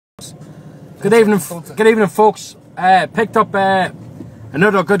Good evening, folks. Picked up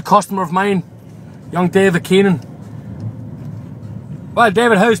another good customer of mine, young David Keenan. Well,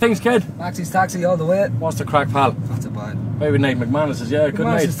 David, how's things, kid? Maxie's taxi all the way. What's the crack, pal? Not too bad. Maybe Nate McManus is, yeah, good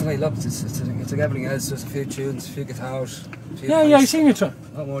night. It's tonight, look, it's like everything else, just a few tunes, a few guitars. Yeah, I seen you throwing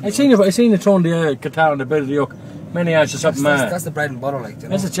the guitar on the bit of the yoke. Many hours or something, that's the bread and butter, like, you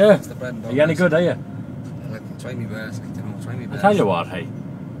know. Is it, yeah? That's the bread and butter. Are you any good, are you? Like, try me best, like, you know, try me best. I tell you what, hey.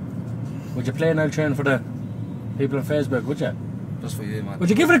 Would you play an old tune for the people on Facebook, would you? Just for you, man. Would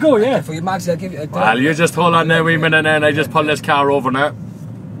you give it a go, yeah? For you, Maxie, I'll give you a go. Well, you just hold on there a wee minute and I just pull this car over now.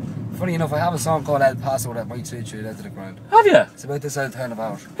 Funny enough, I have a song called El Paso that might suit you into the ground. Have you? It's about this out town of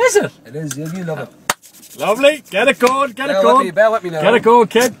ours. Is it? It is, you love it. Lovely, get it going, get it going. Bear with me now. Get it going,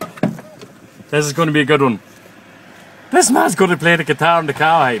 kid. This is going to be a good one. This man's going to play the guitar in the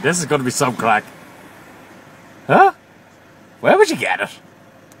car, hey. This is going to be some crack. Huh? Where would you get it?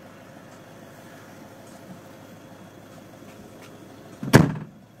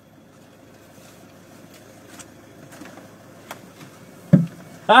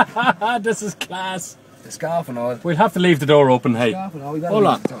 This is class. The scarf and all. We'll have to leave the door open, hey.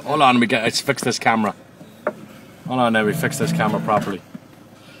 Hold on, let's fix this camera. Hold on now, we fix this camera properly.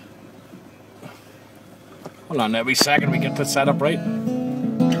 Hold on now, wee second, we get this set up right.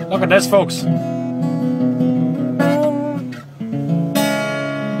 Look at this, folks.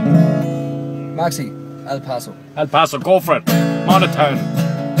 Maxie, El Paso. El Paso, go for it. I'm on the town.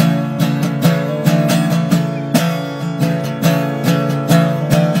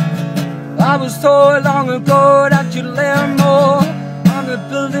 I was told long ago that you'd learn more on the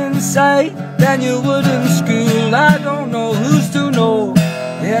building site than you would in school. I don't know who's to know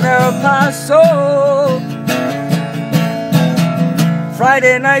in El Paso.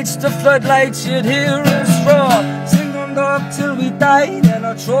 Friday nights, the floodlights, you'd hear us roar, sing Dundalk till we died and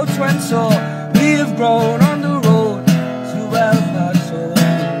our throats went sore. We have grown on the road to El Paso.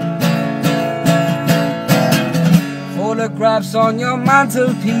 Photographs on your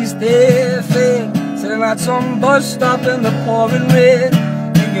mantelpiece, they fade, sitting at some bus stop in the pouring rain.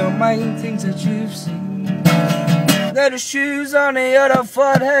 In your mind, things that you've seen. There the shoes on the other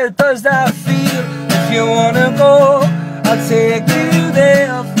foot, how does that feel? If you wanna go, I'll take you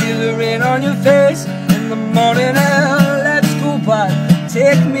there. Feel the rain on your face in the morning air. Let's go back,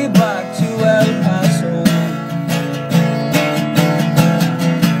 take me back to El Paso.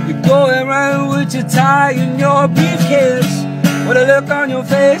 You're going around with your tie and your briefcase, with a look on your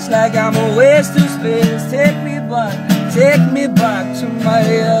face like I'm a waste of space. Take me back to my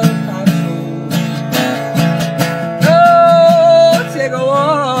El Paso. Oh, take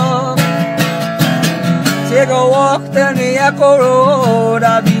a walk down the Echo Road.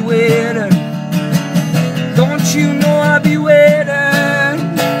 I'll be waiting. Don't you know I'll be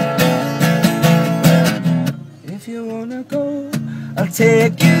waiting? If you wanna go, I'll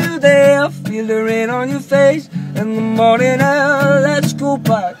take you there. Feel the rain on your face in the morning air. Let's go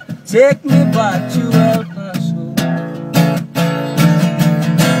back, take me back to El Paso.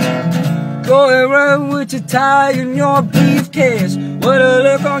 Going around with your tie and your briefcase, with a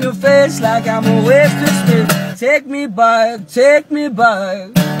look on your face like I'm a waste of space. Take me back, take me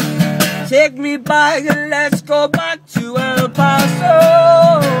back, take me back, and let's go back to El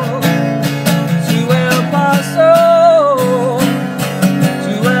Paso. To El Paso.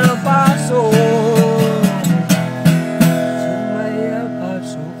 To El Paso. To my El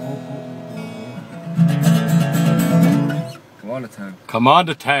Paso. Come on to town. Come on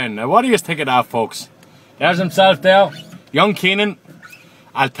to town. Now, what do you think of that, folks? There's himself there, young Keenan.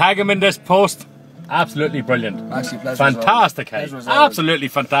 I'll tag him in this post. Absolutely brilliant. Actually, fantastic, hey. Absolutely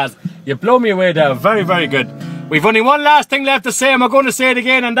fantastic. You blow me away there. Very, very good. We've only one last thing left to say, and we're going to say it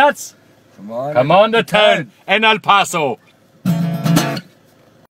again, and that's... Come on to town in El Paso.